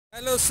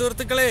Hello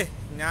സുഹൃത്തുക്കളെ,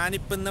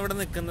 ഞാനിപ്പോൾ ഇന്നിവിടെ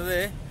നിൽക്കുന്നത്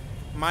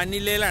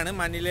മനിലയിലാണ്.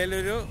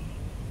 മനിലയിലൊരു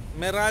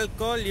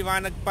മെറാൽക്കോ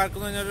ലിവാനക് പാർക്ക്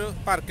എന്ന് പറഞ്ഞൊരു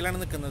പാർക്കിലാണ്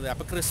നിൽക്കുന്നത്.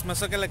 അപ്പോൾ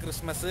ക്രിസ്മസ് ഒക്കെ അല്ലേ,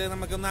 ക്രിസ്മസ്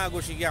നമുക്കൊന്ന്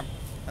ആഘോഷിക്കാം.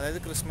 അതായത്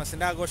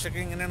ക്രിസ്മസിൻ്റെ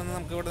ആഘോഷമൊക്കെ എങ്ങനെയാണെന്ന്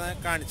നമുക്ക് ഇവിടെ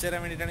കാണിച്ചു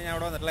തരാൻ വേണ്ടിയിട്ടാണ് ഞാൻ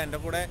ഇവിടെ വന്നിട്ടുള്ളത്.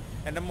 എൻ്റെ കൂടെ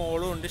എൻ്റെ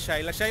മോളും ഉണ്ട്,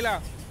 Shaila.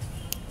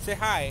 Say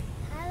hi.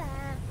 Hello,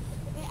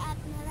 we're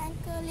at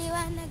Meralco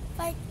Liwanag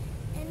Park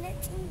and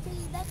let's enjoy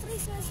the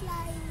Christmas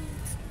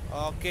lights.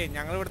 Okay,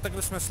 ഞങ്ങൾ ഇവിടുത്തെ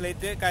ക്രിസ്മസ്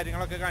ലൈറ്റ്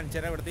കാര്യങ്ങളൊക്കെ കാണിച്ചു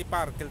തരാം. ഇവിടുത്തെ ഈ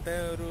പാർക്കിലത്തെ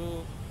ഒരു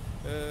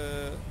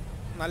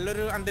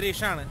നല്ലൊരു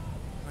അന്തരീക്ഷമാണ്.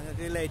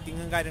 നിങ്ങൾക്ക്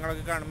ലൈറ്റിങ്ങും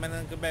കാര്യങ്ങളൊക്കെ കാണുമ്പോൾ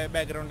നിങ്ങൾക്ക്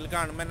ബാക്ക്ഗ്രൗണ്ടിൽ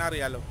കാണുമ്പോൾ തന്നെ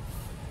അറിയാമല്ലോ.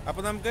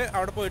 അപ്പോൾ നമുക്ക്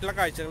അവിടെ പോയിട്ടുള്ള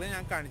കാഴ്ചകൾ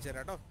ഞാൻ കാണിച്ചു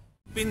തരാം കേട്ടോ.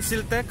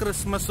 പിൻസിലത്തെ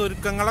ക്രിസ്മസ്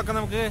ഒരുക്കങ്ങളൊക്കെ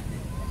നമുക്ക്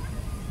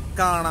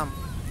കാണാം.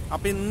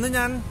 അപ്പോൾ ഇന്ന്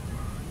ഞാൻ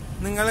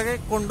നിങ്ങളെ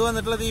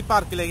കൊണ്ടുവന്നിട്ടുള്ളത് ഈ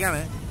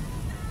പാർക്കിലേക്കാണ്.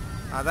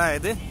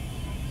 അതായത്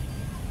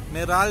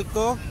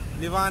മെറാൽക്കോ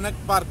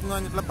ലിവാനക് പാർക്ക് എന്ന്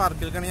പറഞ്ഞിട്ടുള്ള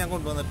പാർക്കിലേക്കാണ് ഞാൻ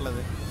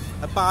കൊണ്ടുവന്നിട്ടുള്ളത്.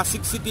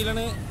 പാസിക്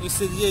സിറ്റിയിലാണ് ഈ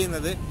സ്ഥിതി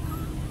ചെയ്യുന്നത്.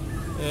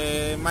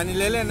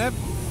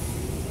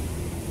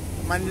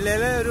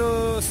 മനിലയിലെ ഒരു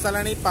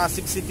സ്ഥലമാണ് ഈ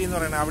പാസിക് സിറ്റി എന്ന്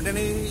പറയുന്നത്.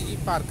 അവിടെയാണ് ഈ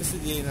പാർക്ക്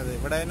സ്ഥിതി ചെയ്യുന്നത്.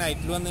 ഇവിടെ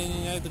നൈറ്റിൽ വന്നു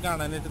കഴിഞ്ഞാൽ ഇത്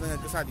കാണാനായിട്ട്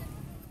നിങ്ങൾക്ക് സാധിക്കും.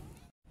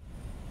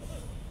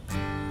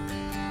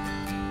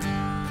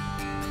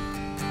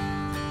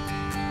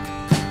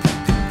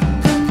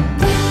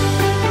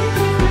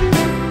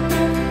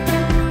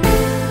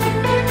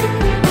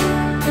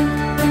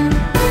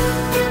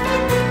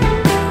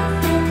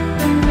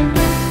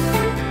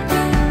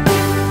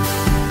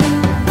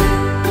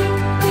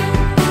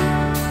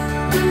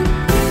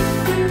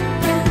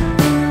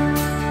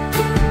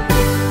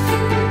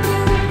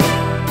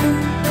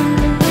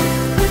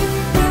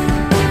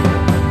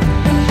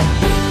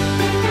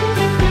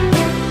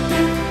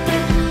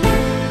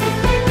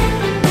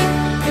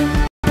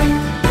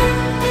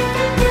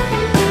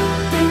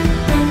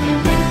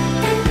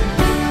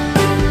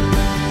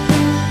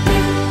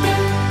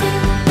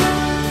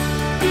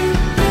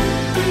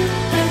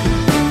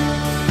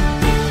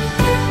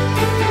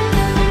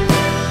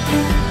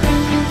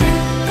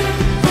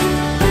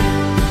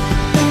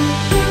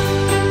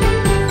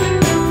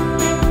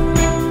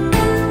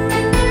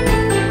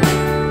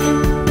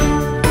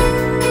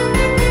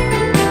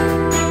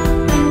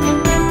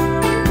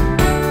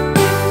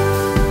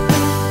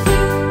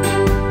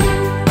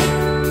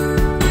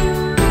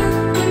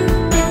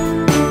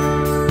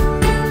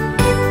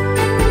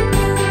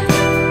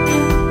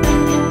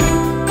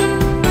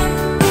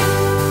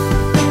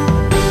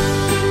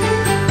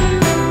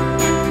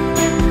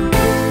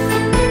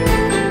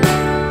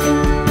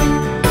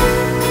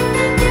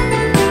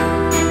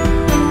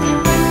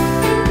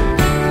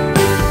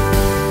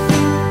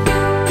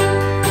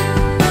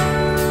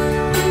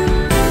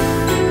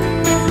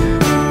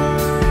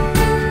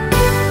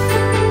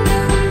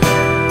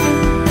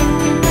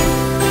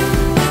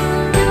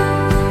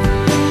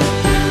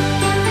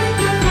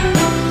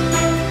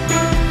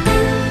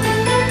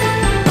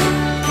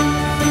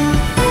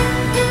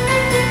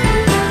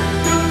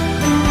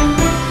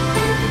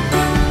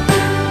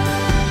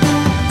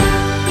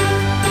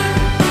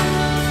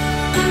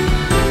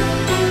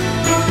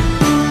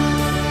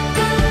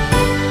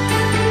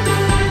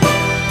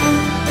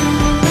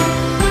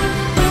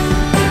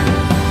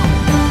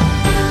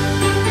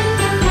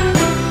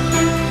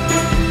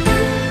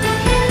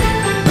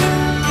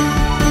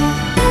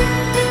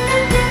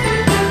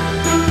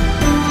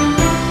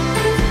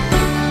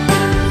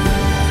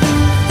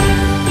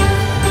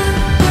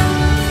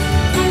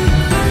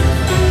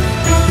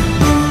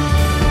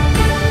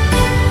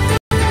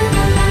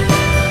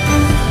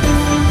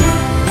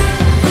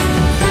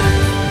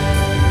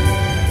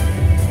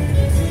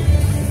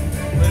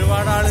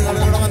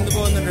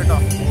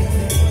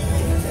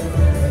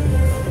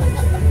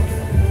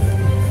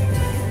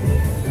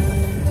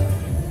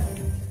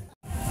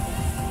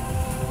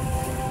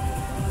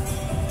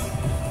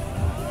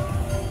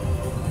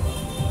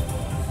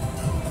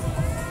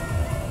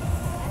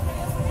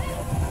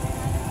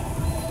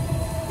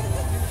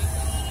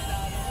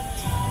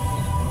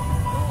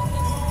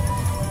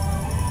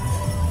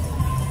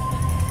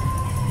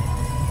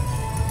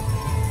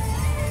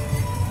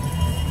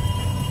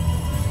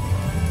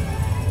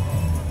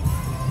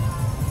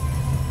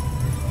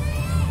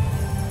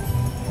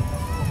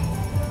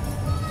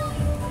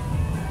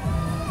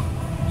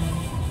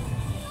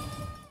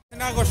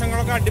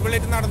 ആഘോഷങ്ങളൊക്കെ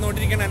അടിപൊളിയായിട്ട്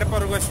നടന്നുകൊണ്ടിരിക്കുകയാണ്. എൻ്റെ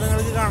പുറകുവശത്ത്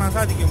നിങ്ങൾക്ക് കാണാൻ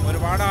സാധിക്കും.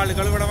 ഒരുപാട്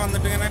ആളുകൾ ഇവിടെ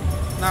വന്നിട്ട് ഇങ്ങനെ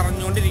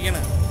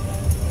നിറഞ്ഞുകൊണ്ടിരിക്കുകയാണ്.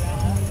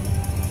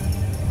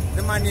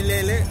 ഇത്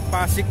മനിലയിൽ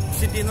പാസിക്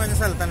സിറ്റി എന്ന് പറഞ്ഞ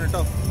സ്ഥലത്താണ്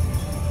കേട്ടോ.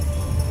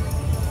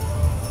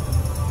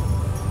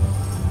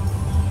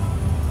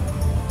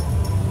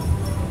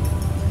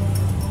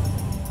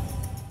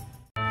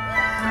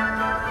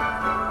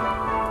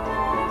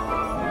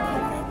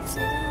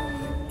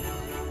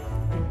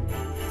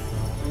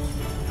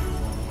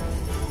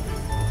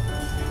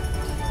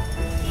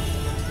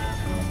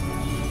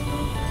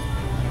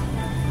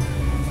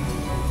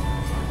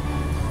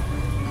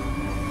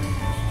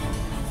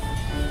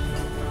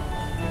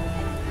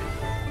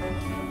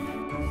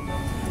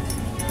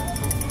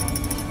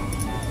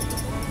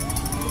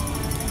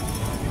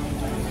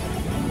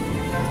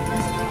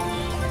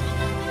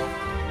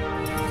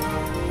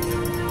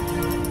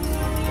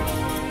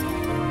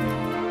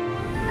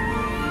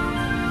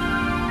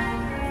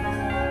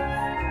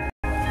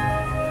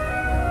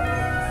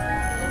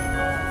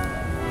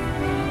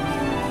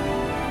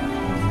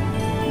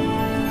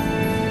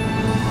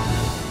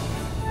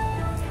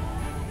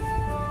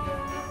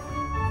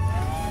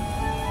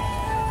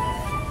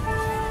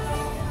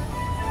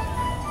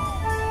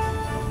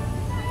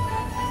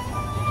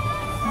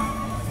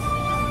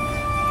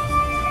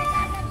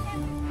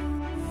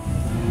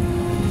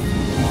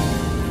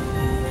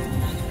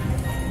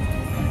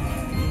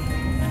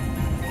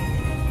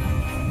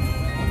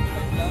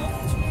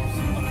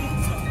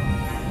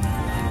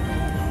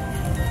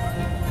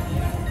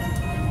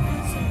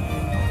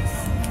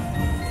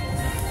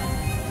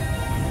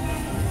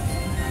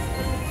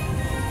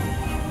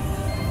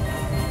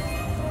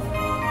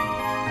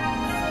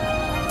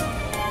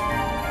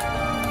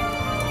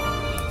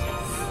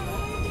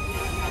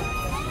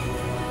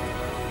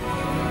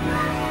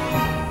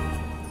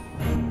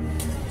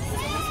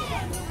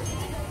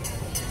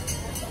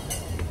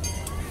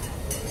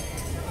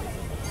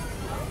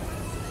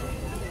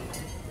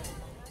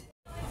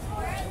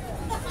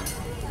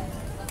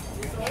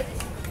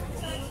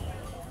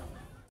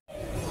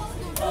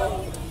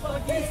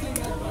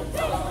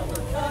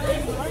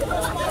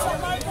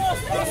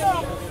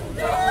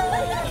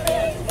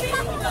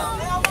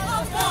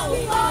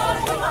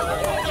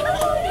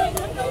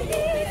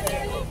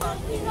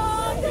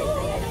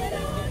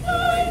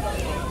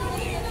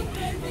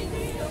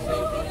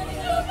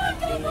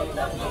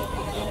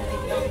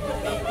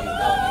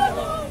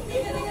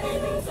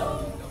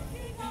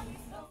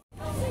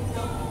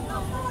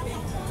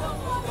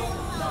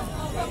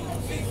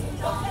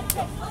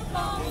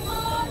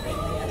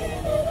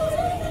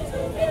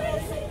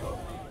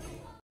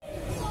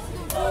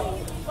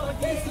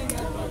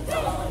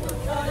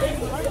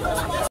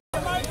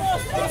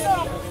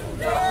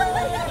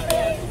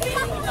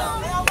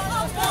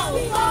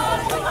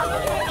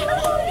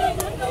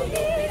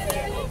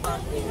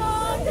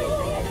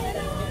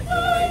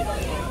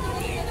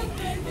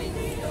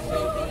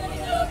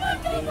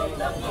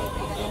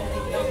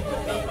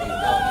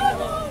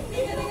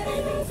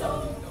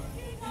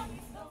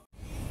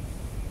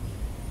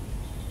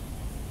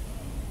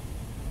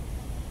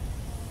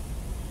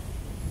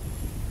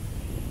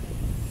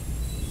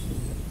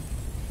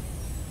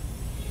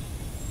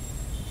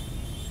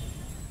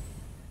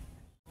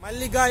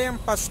 മല്ലികായം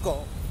പസ്കോ.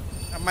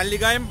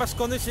 മല്ലികായം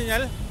പസ്കോ എന്ന് വെച്ച്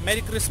കഴിഞ്ഞാൽ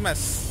മെരി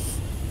ക്രിസ്മസ്.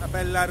 അപ്പം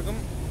എല്ലാവർക്കും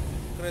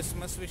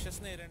ക്രിസ്മസ്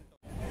വിഷസ് നേരിടും.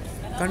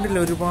 കണ്ടില്ല,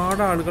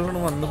 ഒരുപാട് ആളുകളാണ്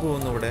വന്നു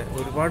പോകുന്നത് ഇവിടെ.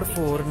 ഒരുപാട്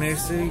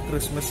ഫോറിനേഴ്സ് ഈ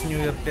ക്രിസ്മസ്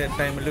ന്യൂ ഇയർ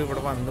ടൈമിൽ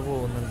ഇവിടെ വന്നു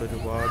പോകുന്നുണ്ട്,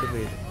 ഒരുപാട്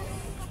പേര്.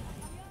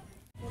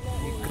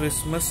 ഈ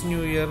ക്രിസ്മസ്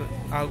ന്യൂ ഇയർ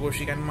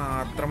ആഘോഷിക്കാൻ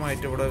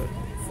മാത്രമായിട്ട് ഇവിടെ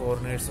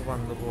ഫോറിനേഴ്സ്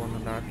വന്നു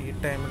പോകുന്നുണ്ട്. ഈ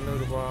ടൈമിൽ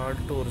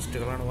ഒരുപാട്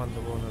ടൂറിസ്റ്റുകളാണ്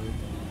വന്നു പോകുന്നത്.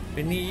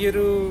 പിന്നെ ഈ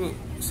ഒരു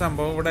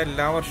സംഭവം ഇവിടെ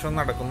എല്ലാ വർഷവും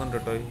നടക്കുന്നുണ്ട്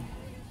കേട്ടോ.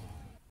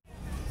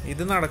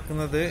 ഇത്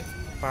നടക്കുന്നത്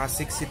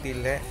പാസിക്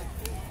സിറ്റിയിലെ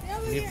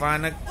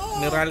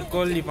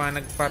മിറാൽക്കോ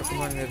ലിവാനഗ് പാർക്ക്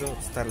എന്ന് പറഞ്ഞൊരു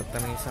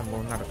സ്ഥലത്താണ് ഈ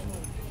സംഭവം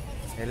നടക്കുന്നത്.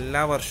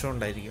 എല്ലാ വർഷവും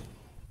ഉണ്ടായിരിക്കും.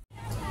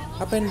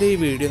 അപ്പോൾ എൻ്റെ ഈ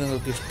വീഡിയോ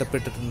നിങ്ങൾക്ക്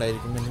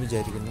ഇഷ്ടപ്പെട്ടിട്ടുണ്ടായിരിക്കും എന്ന്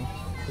വിചാരിക്കുന്നു.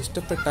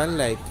 ഇഷ്ടപ്പെട്ടാൽ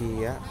ലൈക്ക്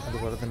ചെയ്യുക.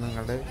 അതുപോലെ തന്നെ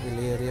നിങ്ങളുടെ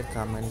വിലയേറിയ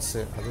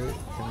കമൻസ് അത്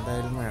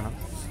എന്തായാലും വേണം,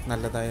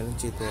 നല്ലതായാലും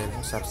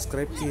ചീത്തയായാലും.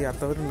 സബ്സ്ക്രൈബ്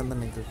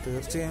ചെയ്യാത്തവരുണ്ടെന്നുണ്ടെങ്കിൽ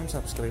തീർച്ചയായും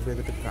സബ്സ്ക്രൈബ്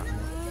ചെയ്തിട്ട്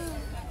കാണുക.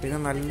 പിന്നെ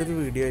നല്ലൊരു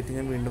വീഡിയോ ആയിട്ട്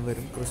ഞാൻ വീണ്ടും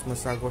വരും.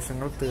 ക്രിസ്മസ്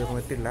ആഘോഷങ്ങൾ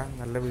തീർന്നിട്ടില്ല,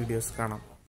 നല്ല വീഡിയോസ് കാണാം.